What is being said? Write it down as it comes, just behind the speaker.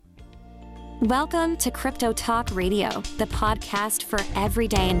Welcome to Crypto Talk Radio, the podcast for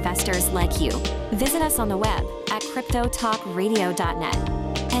everyday investors like you. Visit us on the web at cryptotalkradio.net.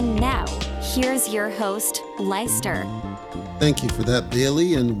 And now, here's your host, Leister. Thank you for that,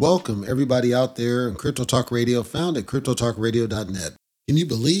 Bailey, and welcome everybody out there in Crypto Talk Radio, found at cryptotalkradio.net. Can you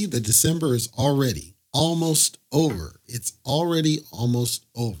believe that December is already almost over? It's already almost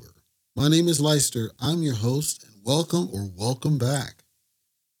over. My name is Leister. I'm your host, and welcome back.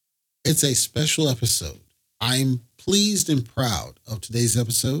 It's a special episode. I'm pleased and proud of today's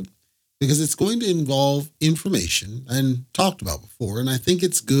episode because it's going to involve information and talked about before, and I think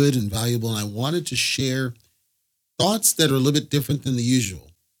it's good and valuable, and I wanted to share thoughts that are a little bit different than the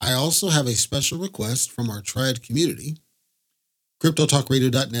usual. I also have a special request from our Triad community,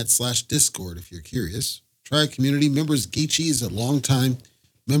 cryptotalkradio.net/Discord if you're curious. Triad community members, Geechee is a longtime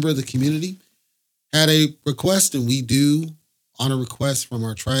member of the community, had a request, and we do honor requests from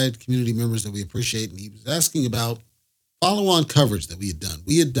our Triad community members that we appreciate. And he was asking about follow-on coverage that we had done.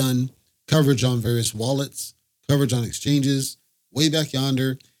 We had done coverage on various wallets, coverage on exchanges, way back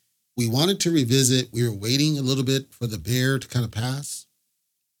yonder. We wanted to revisit. We were waiting a little bit for the bear to kind of pass.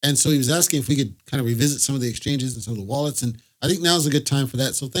 And so he was asking if we could kind of revisit some of the exchanges and some of the wallets. And I think now's a good time for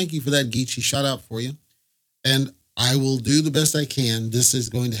that. So thank you for that, Geechee. Shout out for you. And I will do the best I can. This is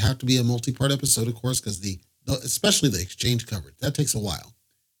going to have to be a multi-part episode, of course, because especially the exchange coverage, that takes a while.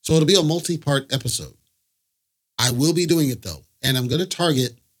 So it'll be a multi-part episode. I will be doing it though. And I'm going to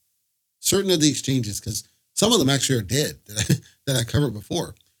target certain of the exchanges because some of them actually are dead that I covered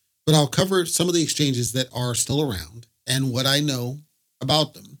before. But I'll cover some of the exchanges that are still around and what I know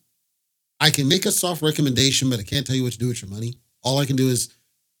about them. I can make a soft recommendation, but I can't tell you what to do with your money. All I can do is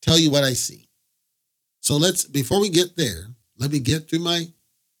tell you what I see. So before we get there, let me get through my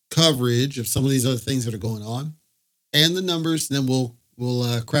coverage of some of these other things that are going on and the numbers, and then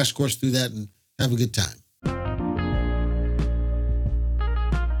we'll crash course through that and have a good time.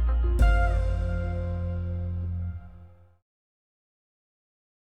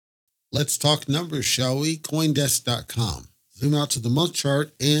 Let's talk numbers, shall we? Coindesk.com. Zoom out to the month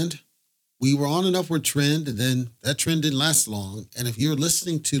chart, and we were on an upward trend, and then that trend didn't last long. And if you're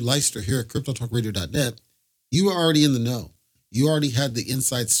listening to Leister here at cryptotalkradio.net, you are already in the know. You already had the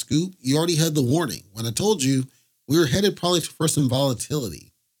inside scoop. You already had the warning. When I told you we were headed probably for some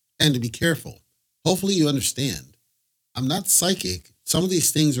volatility and to be careful. Hopefully you understand. I'm not psychic. Some of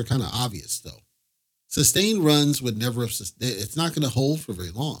these things are kind of obvious though. Sustained runs would never have, it's not going to hold for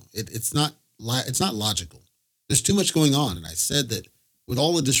very long. It's not logical. There's too much going on. And I said that with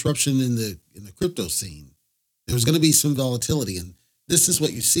all the disruption in the crypto scene, there was going to be some volatility. And this is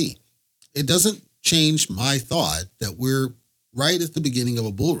what you see. It doesn't change my thought that we're right at the beginning of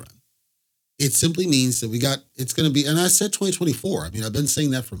a bull run. It simply means that it's going to be, and I said 2024. I mean, I've been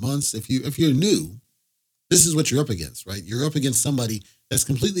saying that for months. If you're new, this is what you're up against, right? You're up against somebody that's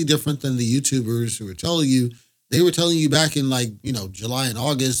completely different than the YouTubers who were telling you back in July and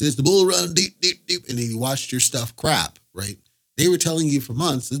August, it's the bull run deep, deep, deep. And then you watched your stuff crap, right? They were telling you for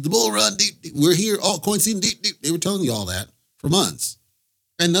months, it's the bull run deep, deep. We're here, all coin season deep, deep. They were telling you all that for months.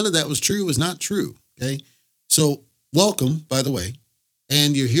 And none of that was true. It was not true. Okay. So welcome, by the way,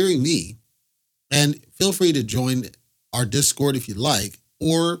 and you're hearing me, and feel free to join our Discord if you'd like,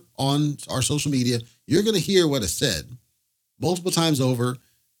 or on our social media. You're going to hear what I said multiple times over,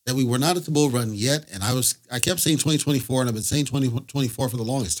 that we were not at the bull run yet, and I kept saying 2024, and I've been saying 2024 for the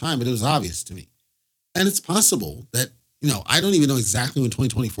longest time, but it was obvious to me. And it's possible that, I don't even know exactly when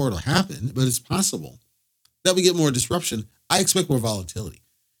 2024 it'll happen, but it's possible that we get more disruption. I expect more volatility.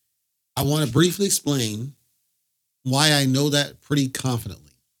 I want to briefly explain why I know that pretty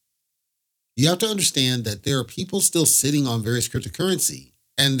confidently. You have to understand that there are people still sitting on various cryptocurrency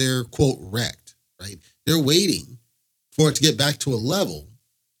and they're, quote, wrecked, right? They're waiting for it to get back to a level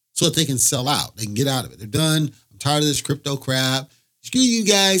so that they can sell out. They can get out of it. They're done. I'm tired of this crypto crap. Screw you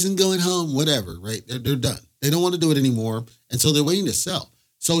guys, I'm going home, whatever, right? They're done. They don't want to do it anymore. And so they're waiting to sell.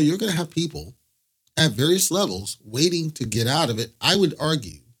 So you're going to have people at various levels waiting to get out of it. I would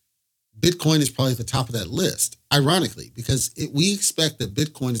argue Bitcoin is probably at the top of that list, ironically, because we expect that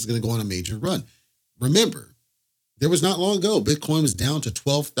Bitcoin is going to go on a major run. Remember, there was not long ago, Bitcoin was down to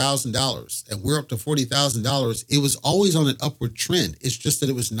 $12,000 and we're up to $40,000. It was always on an upward trend. It's just that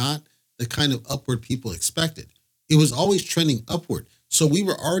it was not the kind of upward people expected. It was always trending upward. So we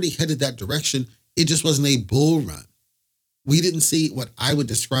were already headed that direction. It just wasn't a bull run. We didn't see what I would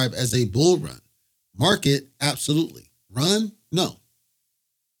describe as a bull run. Market, absolutely. Run, no.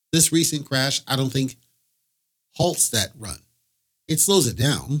 This recent crash, I don't think halts that run. It slows it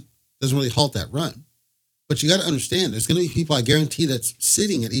down, doesn't really halt that run. But you got to understand, there's going to be people, I guarantee, that's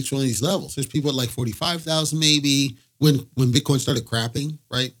sitting at each one of these levels. There's people at like 45,000 maybe when Bitcoin started crapping,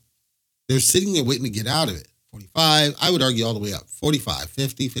 right? They're sitting there waiting to get out of it. 45, I would argue all the way up. 45,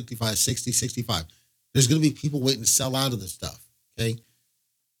 50, 55, 60, 65. There's going to be people waiting to sell out of this stuff, okay?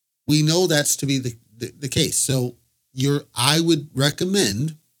 We know that's to be the case. So I would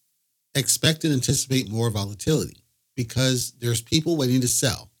recommend expect and anticipate more volatility because there's people waiting to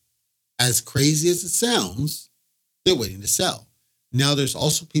sell. As crazy as it sounds, they're waiting to sell. Now there's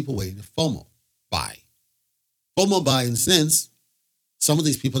also people waiting to FOMO buy. FOMO buy in the sense, some of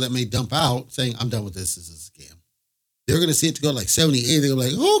these people that may dump out saying, I'm done with this is a scam. They're going to see it to go like 78. They're going to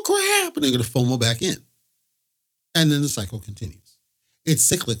be like, oh crap. And they're going to FOMO back in. And then the cycle continues. It's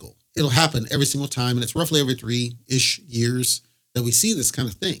cyclical. It'll happen every single time. And it's roughly every 3-ish years that we see this kind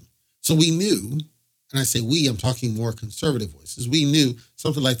of thing. So we knew, and I say we, I'm talking more conservative voices. We knew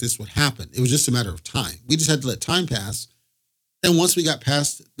something like this would happen. It was just a matter of time. We just had to let time pass. And once we got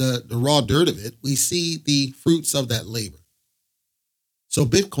past the raw dirt of it, we see the fruits of that labor. So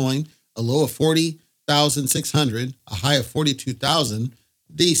Bitcoin, a low of 40,600, a high of 42,000,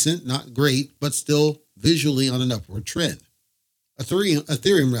 decent, not great, but still visually on an upward trend. Ethereum,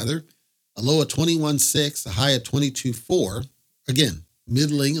 a low of 21.6, a high of 22.4, again,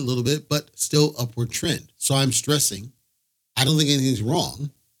 middling a little bit, but still upward trend. So I'm stressing, I don't think anything's wrong.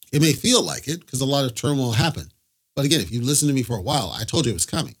 It may feel like it because a lot of turmoil happened. But again, if you listened to me for a while, I told you it was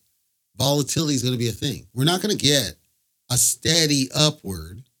coming. Volatility is going to be a thing. We're not going to get a steady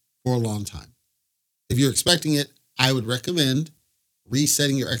upward for a long time. If you're expecting it, I would recommend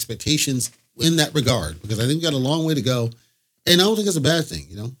resetting your expectations in that regard because I think we've got a long way to go. And I don't think it's a bad thing,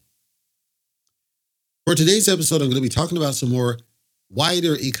 For today's episode, I'm going to be talking about some more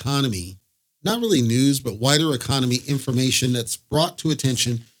wider economy, not really news, but wider economy information that's brought to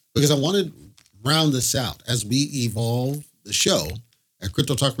attention because I want to round this out as we evolve the show at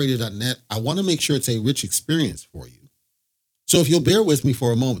cryptotalkradio.net. I want to make sure it's a rich experience for you. So if you'll bear with me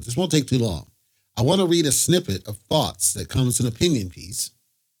for a moment, this won't take too long. I want to read a snippet of thoughts that comes in an opinion piece,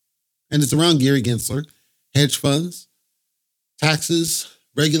 and it's around Gary Gensler, hedge funds, taxes,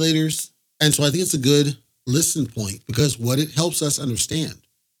 regulators. And so I think it's a good listen point because what it helps us understand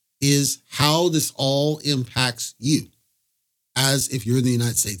is how this all impacts you, as if you're in the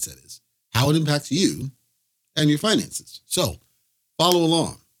United States, that is, how it impacts you and your finances. So follow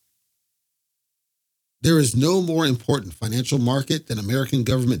along. There is no more important financial market than American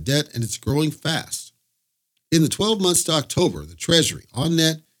government debt, and it's growing fast. In the 12 months to October, the Treasury, on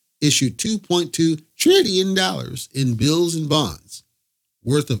net, issued $2.2 trillion in bills and bonds,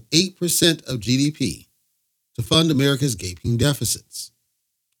 worth of 8% of GDP, to fund America's gaping deficits.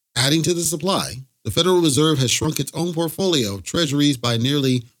 Adding to the supply, the Federal Reserve has shrunk its own portfolio of treasuries by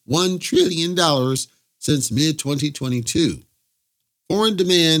nearly $1 trillion since mid-2022. Foreign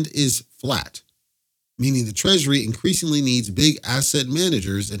demand is flat, meaning the Treasury increasingly needs big asset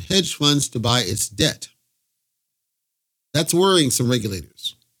managers and hedge funds to buy its debt. That's worrying some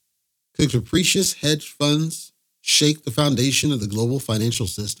regulators. Could capricious hedge funds shake the foundation of the global financial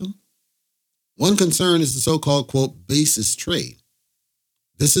system? One concern is the so-called, quote, basis trade.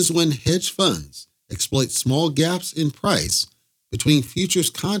 This is when hedge funds exploit small gaps in price between futures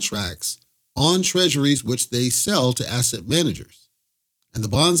contracts on treasuries which they sell to asset managers and the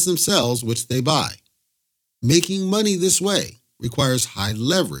bonds themselves which they buy. Making money this way requires high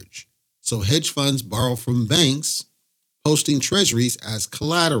leverage, so hedge funds borrow from banks, posting treasuries as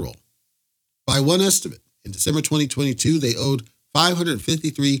collateral. By one estimate, in December 2022, they owed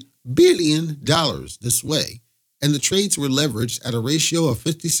 $553 billion this way, and the trades were leveraged at a ratio of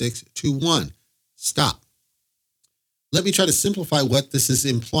 56-1. Stop. Let me try to simplify what this is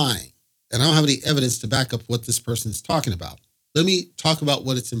implying, and I don't have any evidence to back up what this person is talking about. Let me talk about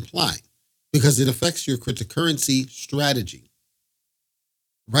what it's implying, because it affects your cryptocurrency strategy.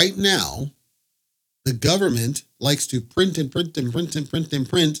 Right now, the government likes to print and print and print and print and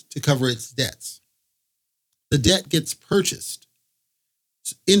print to cover its debts. The debt gets purchased.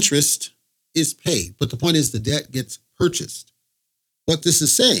 Interest is paid, but the point is the debt gets purchased. What this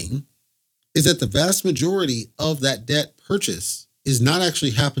is saying is that the vast majority of that debt purchase is not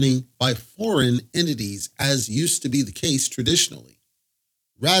actually happening by foreign entities as used to be the case traditionally.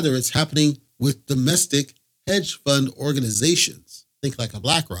 Rather, it's happening with domestic hedge fund organizations. Think like a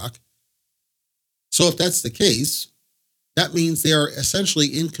BlackRock. So if that's the case, that means they are essentially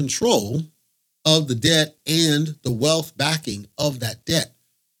in control of the debt and the wealth backing of that debt.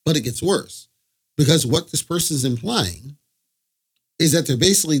 But it gets worse because what this person is implying is that they're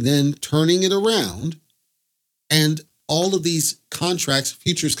basically then turning it around and all of these contracts,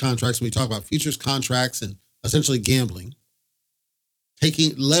 futures contracts, when we talk about futures contracts and essentially gambling,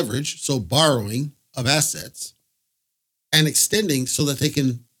 taking leverage, so borrowing of assets and extending so that they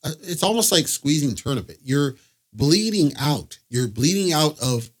can, it's almost like squeezing tourniquet. You're bleeding out. You're bleeding out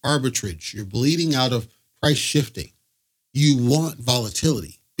of arbitrage. You're bleeding out of price shifting. You want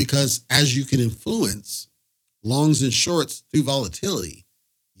volatility because as you can influence longs and shorts through volatility,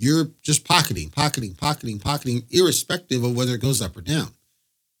 you're just pocketing, irrespective of whether it goes up or down.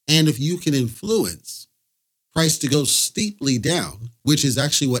 And if you can influence price to go steeply down, which is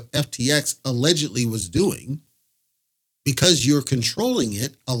actually what FTX allegedly was doing, because you're controlling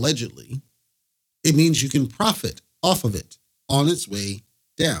it, allegedly, it means you can profit off of it on its way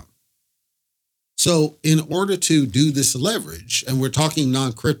down. So in order to do this leverage, and we're talking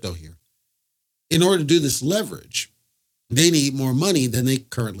non-crypto here, in order to do this leverage, they need more money than they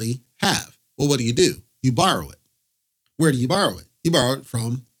currently have. Well, what do? You borrow it. Where do you borrow it? You borrow it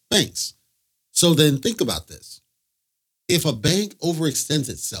from banks. So then think about this. If a bank overextends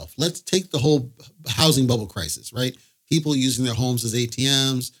itself, let's take the whole housing bubble crisis, right? People using their homes as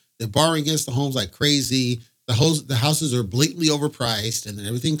ATMs, they're borrowing against the homes like crazy. The houses are blatantly overpriced and then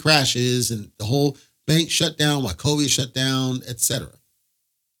everything crashes and the whole bank shut down while COVID shut down, etc.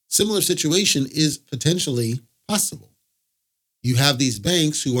 Similar situation is potentially possible. You have these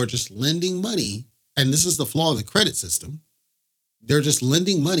banks who are just lending money, and this is the flaw of the credit system. They're just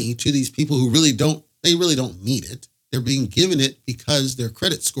lending money to these people who really don't need it. They're being given it because their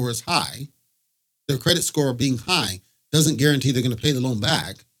credit score is high. Their credit score being high doesn't guarantee they're going to pay the loan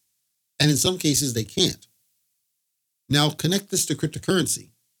back. And in some cases, they can't. Now, connect this to cryptocurrency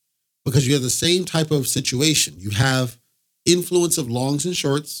because you have the same type of situation. You have influence of longs and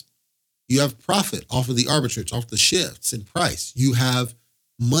shorts. You have profit off of the arbitrage, off the shifts in price. You have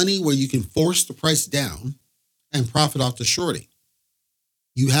money where you can force the price down and profit off the shorting.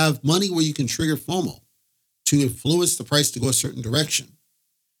 You have money where you can trigger FOMO to influence the price to go a certain direction.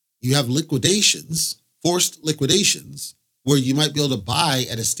 You have liquidations, forced liquidations, where you might be able to buy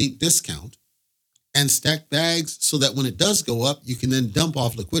at a steep discount and stack bags so that when it does go up, you can then dump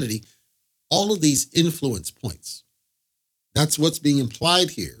off liquidity. All of these influence points. That's what's being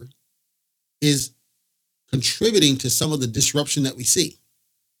implied here is contributing to some of the disruption that we see.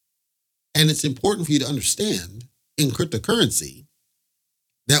 And it's important for you to understand in cryptocurrency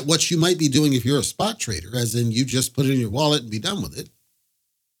that what you might be doing if you're a spot trader, as in you just put it in your wallet and be done with it,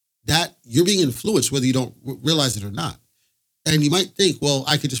 that you're being influenced whether you don't realize it or not. And you might think, well,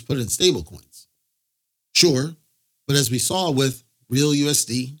 I could just put it in stable coins. Sure. But as we saw with real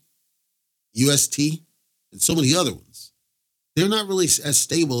USD, UST, and so many other ones, they're not really as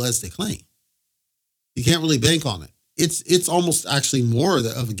stable as they claim. You can't really bank on it. It's almost actually more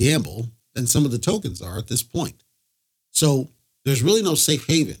of a gamble than some of the tokens are at this point. So there's really no safe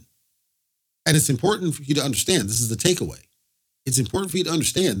haven. And it's important for you to understand, this is the takeaway. It's important for you to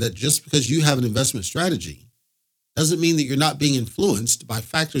understand that just because you have an investment strategy doesn't mean that you're not being influenced by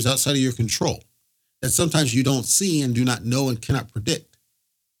factors outside of your control that sometimes you don't see and do not know and cannot predict.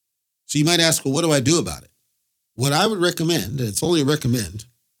 So you might ask, well, what do I do about it? What I would recommend, and it's only a recommend,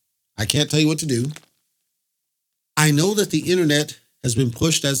 I can't tell you what to do. I know that the internet has been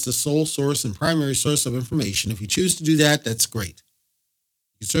pushed as the sole source and primary source of information. If you choose to do that, that's great.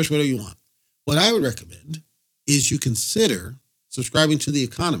 You can search whatever you want. What I would recommend is you consider subscribing to The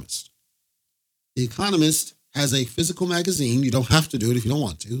Economist. The Economist has a physical magazine. You don't have to do it if you don't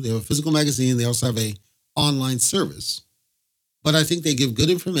want to. They have a physical magazine. They also have an online service. But I think they give good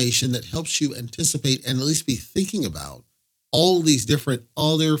information that helps you anticipate and at least be thinking about all these different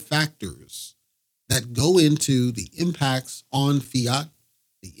other factors that go into the impacts on fiat,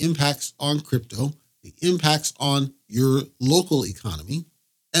 the impacts on crypto, the impacts on your local economy,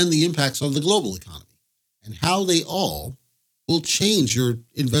 and the impacts on the global economy, and how they all will change your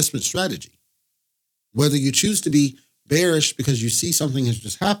investment strategy. Whether you choose to be bearish because you see something has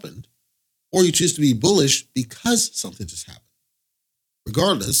just happened, or you choose to be bullish because something just happened.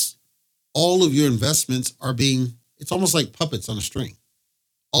 Regardless, all of your investments are it's almost like puppets on a string.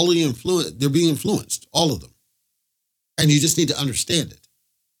 All of you they're being influenced, all of them. And you just need to understand it.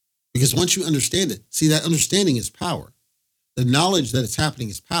 Because once you understand it, see, that understanding is power. The knowledge that it's happening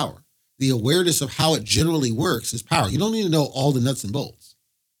is power. The awareness of how it generally works is power. You don't need to know all the nuts and bolts.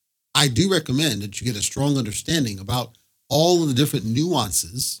 I do recommend that you get a strong understanding about all of the different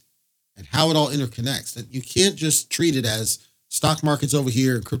nuances and how it all interconnects. That you can't just treat it as stock market's over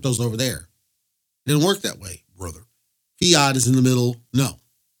here and crypto's over there. It didn't work that way, brother. Fiat is in the middle. No.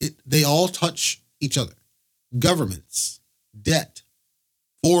 They all touch each other. Governments, debt,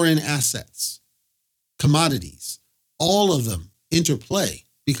 foreign assets, commodities, all of them interplay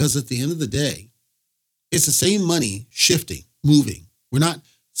because at the end of the day, it's the same money shifting, moving. We're not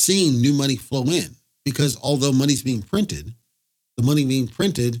seeing new money flow in because although money's being printed, the money being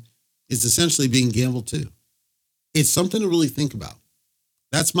printed is essentially being gambled too. It's something to really think about.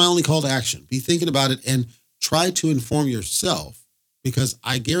 That's my only call to action. Be thinking about it and try to inform yourself, because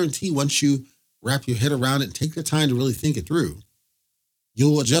I guarantee once you wrap your head around it and take the time to really think it through,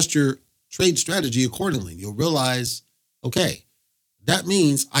 you'll adjust your trade strategy accordingly. You'll realize, okay, that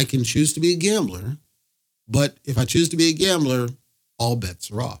means I can choose to be a gambler, but if I choose to be a gambler, all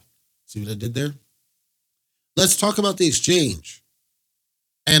bets are off. See what I did there? Let's talk about the exchange.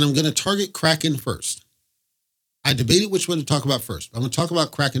 And I'm going to target Kraken first. I debated which one to talk about first. I'm going to talk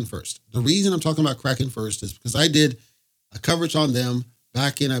about Kraken first. The reason I'm talking about Kraken first is because I did a coverage on them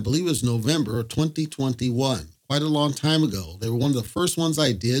back in, I believe it was November of 2021, quite a long time ago. They were one of the first ones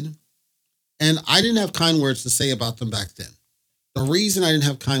I did, and I didn't have kind words to say about them back then. The reason I didn't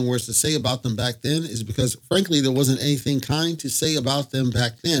have kind words to say about them back then is because, frankly, there wasn't anything kind to say about them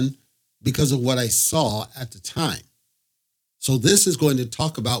back then because of what I saw at the time. So this is going to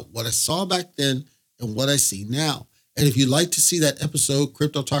talk about what I saw back then and what I see now. And if you'd like to see that episode,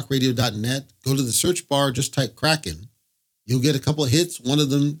 cryptotalkradio.net, go to the search bar, just type Kraken. You'll get a couple of hits. One of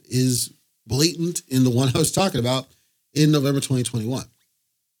them is blatant in the one I was talking about in November 2021.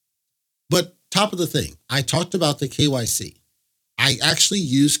 But top of the thing, I talked about the KYC. I actually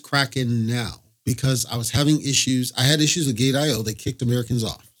use Kraken now because I was having issues. I had issues with Gate.io. They kicked Americans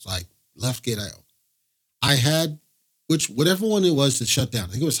off. So I left Gate.io. I had, whatever one it was that shut down. I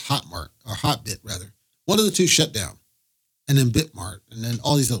think it was Hotmart or Hotbit rather. One of the two shut down. And then Bitmart and then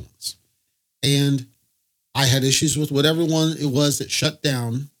all these other ones. And I had issues with whatever one it was that shut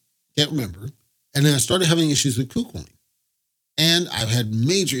down. Can't remember. And then I started having issues with KuCoin. And I've had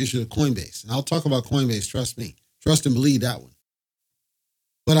major issues with Coinbase. And I'll talk about Coinbase, trust me. Trust and believe that one.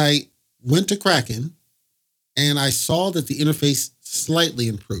 But I went to Kraken and I saw that the interface slightly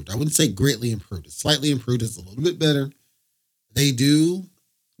improved. I wouldn't say greatly improved. It's slightly improved. It's a little bit better. They do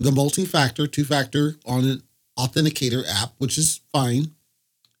the multi-factor, two-factor on an authenticator app, which is fine.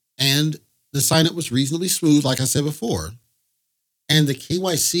 And the sign-up was reasonably smooth, like I said before. And the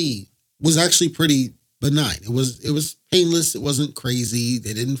KYC was actually pretty benign. It was painless. It wasn't crazy.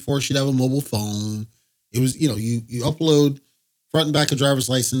 They didn't force you to have a mobile phone. It was, you upload front and back of driver's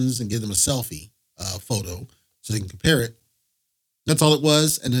license and give them a selfie photo so they can compare it. That's all it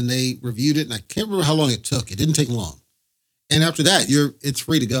was. And then they reviewed it. And I can't remember how long it took. It didn't take long. And after that, it's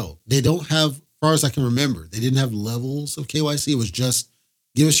free to go. They don't have, as far as I can remember, they didn't have levels of KYC. It was just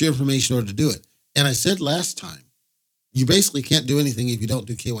give us your information in order to do it. And I said last time, you basically can't do anything if you don't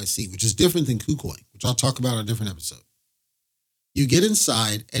do KYC, which is different than KuCoin, which I'll talk about on a different episode. You get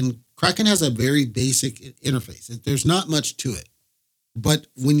inside, and Kraken has a very basic interface. There's not much to it. But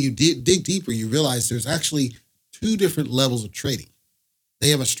when you dig deeper, you realize there's actually two different levels of trading.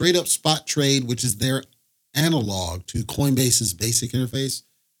 They have a straight up spot trade, which is their analog to Coinbase's basic interface.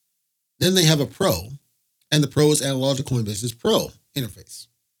 Then they have a pro, and the pro is analog to Coinbase's pro interface.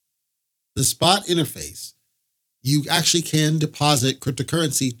 The spot interface, you actually can deposit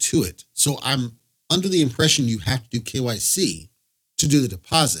cryptocurrency to it. So I'm under the impression you have to do KYC to do the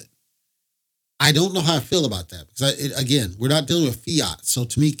deposit. I don't know how I feel about that because, again, we're not dealing with fiat. So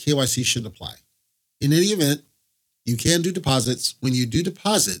to me, KYC shouldn't apply. In any event, you can do deposits. When you do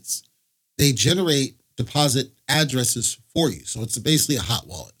deposits, they generate deposit addresses for you. So it's basically a hot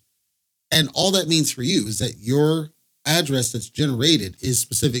wallet. And all that means for you is that your address that's generated is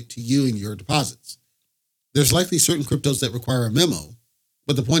specific to you and your deposits. There's likely certain cryptos that require a memo,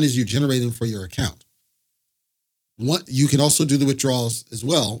 but the point is you generate them for your account. You can also do the withdrawals as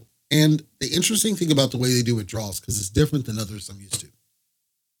well. And the interesting thing about the way they do withdrawals, because it's different than others I'm used to.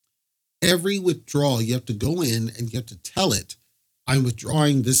 Every withdrawal, you have to go in and you have to tell it, I'm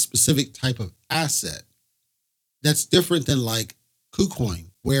withdrawing this specific type of asset. That's different than like KuCoin,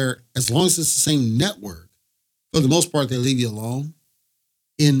 where as long as it's the same network, for the most part, they leave you alone.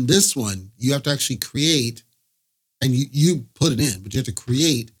 In this one, you have to actually create, and you put it in, but you have to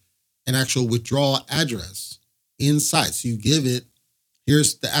create an actual withdrawal address inside. So you give it,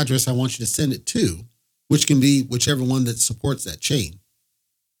 here's the address I want you to send it to, which can be whichever one that supports that chain.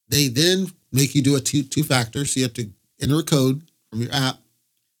 They then make you do a two-factor, so you have to enter a code from your app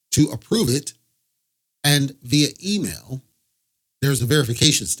to approve it, and via email, there's a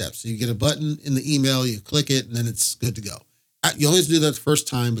verification step. So you get a button in the email, you click it, and then it's good to go. You only have to do that the first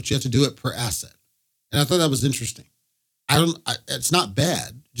time, but you have to do it per asset. And I thought that was interesting. It's not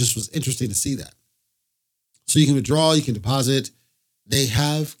bad, just was interesting to see that. So you can withdraw, you can deposit. They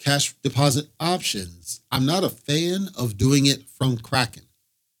have cash deposit options. I'm not a fan of doing it from Kraken.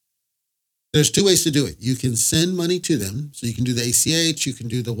 There's two ways to do it. You can send money to them. So you can do the ACH, you can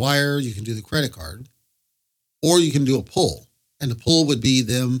do the wire, you can do the credit card, or you can do a pull. And the pull would be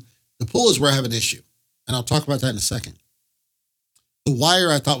them. The pull is where I have an issue. And I'll talk about that in a second. The wire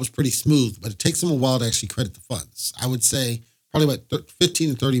I thought was pretty smooth, but it takes them a while to actually credit the funds. I would say probably about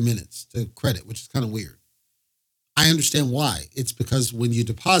 15 to 30 minutes to credit, which is kind of weird. I understand why. It's because when you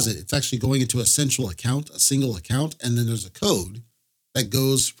deposit, it's actually going into a central account, a single account, and then there's a code that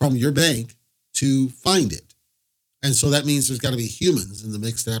goes from your bank to find it. And so that means there's got to be humans in the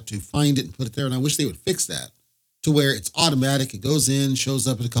mix that have to find it and put it there. And I wish they would fix that to where it's automatic. It goes in, shows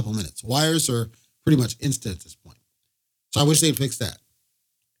up in a couple of minutes. Wires are pretty much instant at this point. So I wish they'd fix that.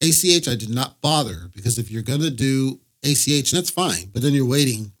 ACH, I did not bother because if you're going to do ACH, that's fine. But then you're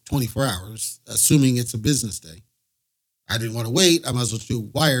waiting 24 hours, assuming it's a business day. I didn't want to wait. I might as well do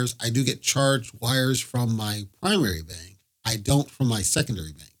wires. I do get charged wires from my primary bank. I don't from my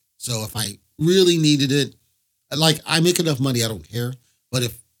secondary bank. So if I really needed it, like I make enough money, I don't care. But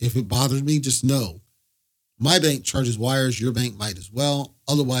if it bothers me, just know my bank charges wires. Your bank might as well.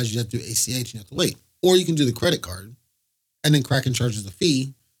 Otherwise, you have to do ACH and you have to wait. Or you can do the credit card and then Kraken charges a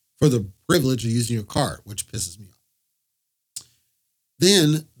fee for the privilege of using your card, which pisses me off.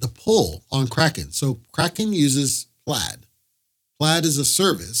 Then the pull on Kraken. So Kraken uses Plaid. Plaid is a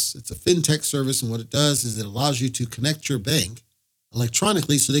service. It's a fintech service. And what it does is it allows you to connect your bank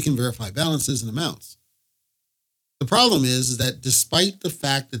electronically so they can verify balances and amounts. The problem is that despite the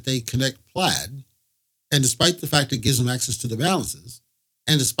fact that they connect Plaid, and despite the fact it gives them access to the balances,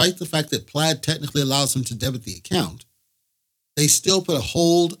 and despite the fact that Plaid technically allows them to debit the account, they still put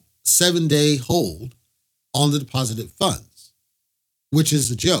a 7-day hold on the deposited funds, which is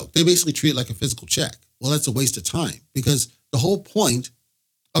a joke. They basically treat it like a physical check. Well, that's a waste of time because the whole point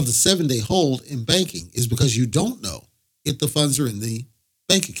of the 7-day hold in banking is because you don't know if the funds are in the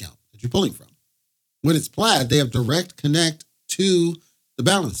bank account that you're pulling from. When it's Plaid, they have direct connect to the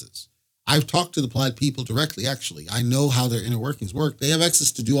balances. I've talked to the Plaid people directly, actually. I know how their inner workings work. They have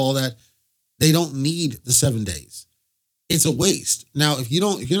access to do all that. They don't need the 7 days. It's a waste. Now, if you're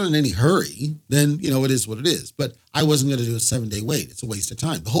not in any hurry, then, it is what it is. But I wasn't going to do a 7-day wait. It's a waste of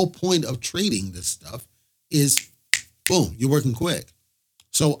time. The whole point of trading this stuff is, boom, you're working quick.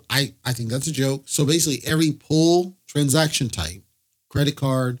 So I think that's a joke. So basically every pull transaction type, credit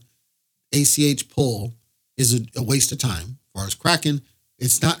card, ACH pull is a waste of time. As far as Kraken,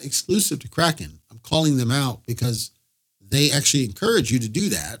 it's not exclusive to Kraken. I'm calling them out because they actually encourage you to do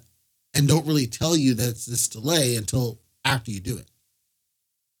that and don't really tell you that it's this delay until after you do it.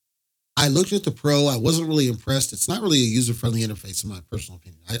 I looked at the Pro. I wasn't really impressed. It's not really a user-friendly interface in my personal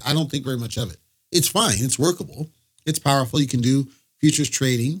opinion. I don't think very much of it. It's fine. It's workable. It's powerful. You can do futures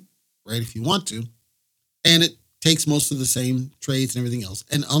trading, right, if you want to. And it takes most of the same trades and everything else.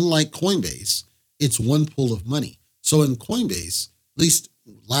 And unlike Coinbase, it's one pool of money. So in Coinbase, at least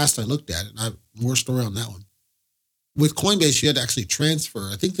last I looked at it, and I have more story on that one. With Coinbase, you had to actually transfer.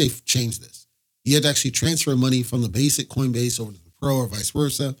 I think they've changed this. You had to actually transfer money from the basic Coinbase over to the Pro or vice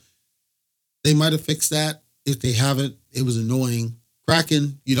versa. They might have fixed that. If they haven't, it was annoying.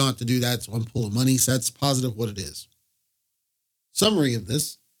 Kraken, you don't have to do that. It's one pool of money. So that's positive what it is. Summary of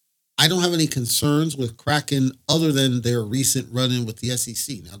this. I don't have any concerns with Kraken other than their recent run-in with the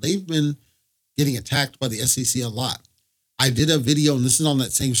SEC. Now, they've been getting attacked by the SEC a lot. I did a video, and this is on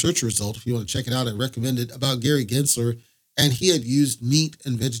that same search result. If you want to check it out, I recommend it, about Gary Gensler. And he had used meat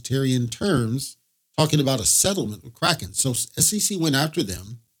and vegetarian terms talking about a settlement with Kraken. So SEC went after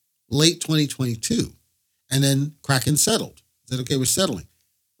them late 2022. And then Kraken settled. Said, okay, we're settling.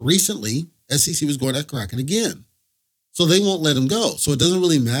 Recently, SEC was going at Kraken again. So they won't let him go. So it doesn't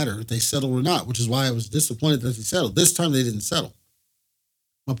really matter if they settle or not, which is why I was disappointed that they settled. This time they didn't settle.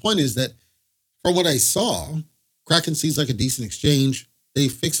 My point is that from what I saw, Kraken seems like a decent exchange. They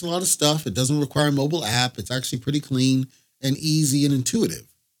fixed a lot of stuff. It doesn't require a mobile app. It's actually pretty clean and easy and intuitive.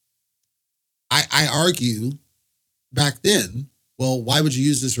 I argue back then, well, why would you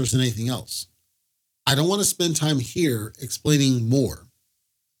use this versus anything else? I don't want to spend time here explaining more.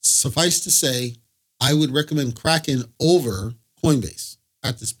 Suffice to say, I would recommend Kraken over Coinbase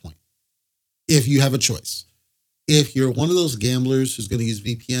at this point, if you have a choice. If you're one of those gamblers who's going to use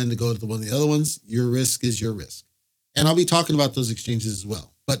VPN to go to one of the other ones, your risk is your risk. And I'll be talking about those exchanges as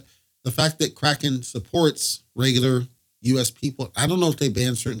well. But the fact that Kraken supports regular U.S. people, I don't know if they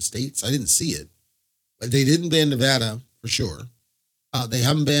banned certain states. I didn't see it. But they didn't ban Nevada for sure. They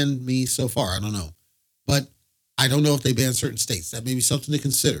haven't banned me so far. I don't know. But I don't know if they banned certain states. That may be something to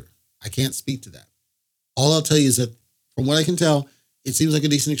consider. I can't speak to that. All I'll tell you is that from what I can tell, It seems like a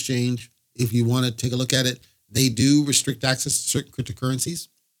decent exchange. If you want to take a look at it, they do restrict access to certain cryptocurrencies,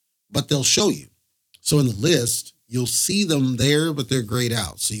 but they'll show you. So in the list, you'll see them there, but they're grayed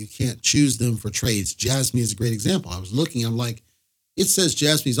out. So you can't choose them for trades. Jasmy is a great example. I was looking, I'm like, it says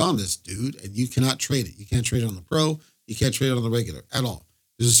Jasmy's on this, dude, and you cannot trade it. You can't trade it on the pro. You can't trade it on the regular at all.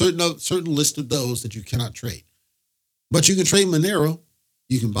 There's a certain list of those that you cannot trade. But you can trade Monero.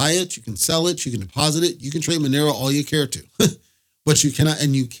 You can buy it. You can sell it. You can deposit it. You can trade Monero all you care to. But you cannot,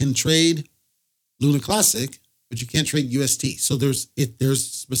 and you can trade Luna Classic, but you can't trade UST. So there's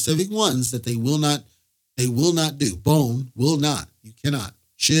specific ones that they will not do. Bone will not. You cannot.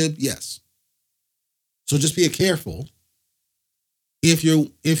 SHIB, yes. So just be careful. If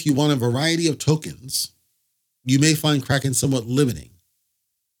you want a variety of tokens, you may find Kraken somewhat limiting.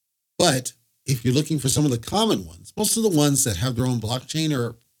 But if you're looking for some of the common ones, most of the ones that have their own blockchain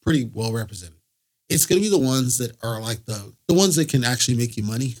are pretty well represented. It's going to be the ones that are like the ones that can actually make you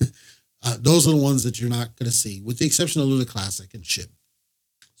money. Those are the ones that you're not going to see, with the exception of Luna Classic and SHIB.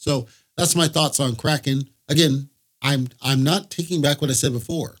 So that's my thoughts on Kraken. Again, I'm not taking back what I said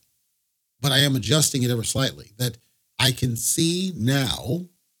before, but I am adjusting it ever slightly. That I can see now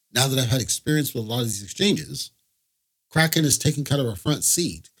that I've had experience with a lot of these exchanges, Kraken is taking kind of a front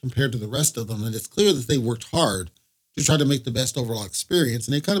seat compared to the rest of them. And it's clear that they worked hard to try to make the best overall experience.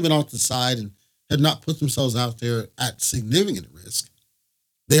 And they've kind of been off to the side and have not put themselves out there at significant risk.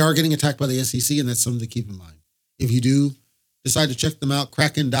 They are getting attacked by the SEC, and that's something to keep in mind. If you do decide to check them out,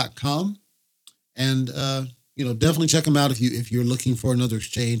 kraken.com, and definitely check them out if you're looking for another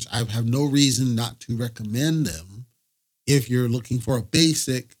exchange. I have no reason not to recommend them if you're looking for a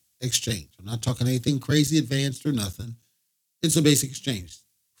basic exchange. I'm not talking anything crazy advanced or nothing. It's a basic exchange.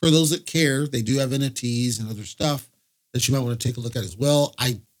 For those that care, they do have NFTs and other stuff that you might want to take a look at as well.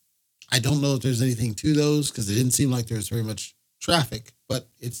 I don't know if there's anything to those because it didn't seem like there's very much traffic, but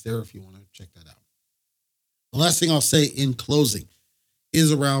it's there if you want to check that out. The last thing I'll say in closing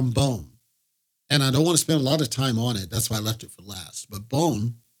is around Bone. And I don't want to spend a lot of time on it. That's why I left it for last. But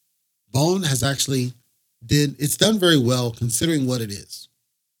Bone has actually it's done very well considering what it is.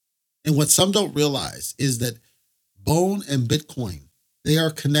 And what some don't realize is that Bone and Bitcoin, they are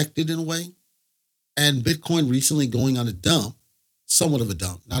connected in a way. And Bitcoin recently going on a dump, somewhat of a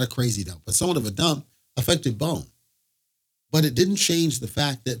dump, not a crazy dump, but somewhat of a dump, affected Bone. But it didn't change the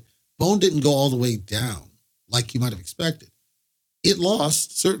fact that Bone didn't go all the way down like you might have expected. It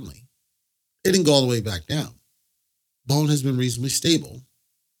lost, certainly. It didn't go all the way back down. Bone has been reasonably stable.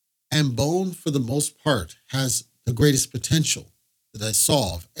 And Bone, for the most part, has the greatest potential that I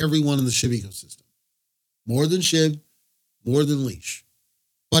saw of everyone in the SHIB ecosystem. More than SHIB, more than Leash.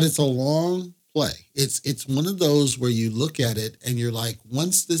 But it's a long play. It's one of those where you look at it and you're like,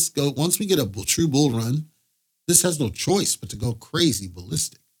 once we get a true bull run, this has no choice but to go crazy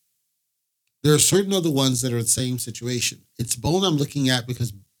ballistic. There are certain other ones that are in the same situation. It's Bone I'm looking at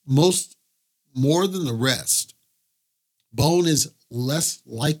because more than the rest, Bone is less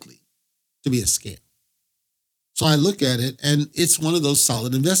likely to be a scam. So I look at it and it's one of those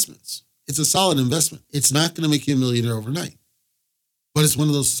solid investments. It's a solid investment. It's not going to make you a millionaire overnight, but it's one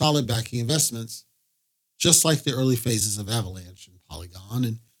of those solid backing investments, just like the early phases of Avalanche and Polygon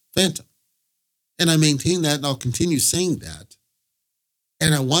and Phantom. And I maintain that and I'll continue saying that.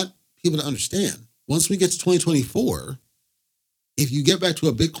 And I want people to understand, once we get to 2024, if you get back to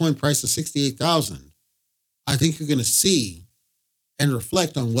a Bitcoin price of 68,000, I think you're going to see and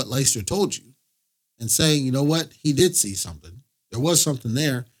reflect on what Leister told you and saying, you know what? He did see something. There was something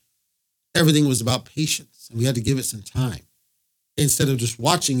there. Everything was about patience and we had to give it some time instead of just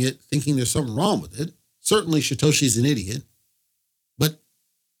watching it, thinking there's something wrong with it. Certainly Satoshi's an idiot, but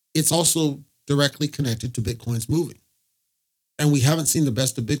it's also directly connected to Bitcoin's moving. And we haven't seen the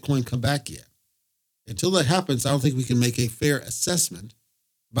best of Bitcoin come back yet. Until that happens, I don't think we can make a fair assessment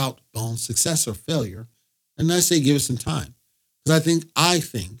about Bone's success or failure. And I say give it some time. Because I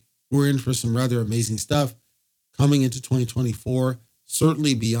think we're in for some rather amazing stuff coming into 2024,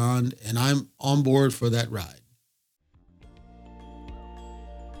 certainly beyond, and I'm on board for that ride.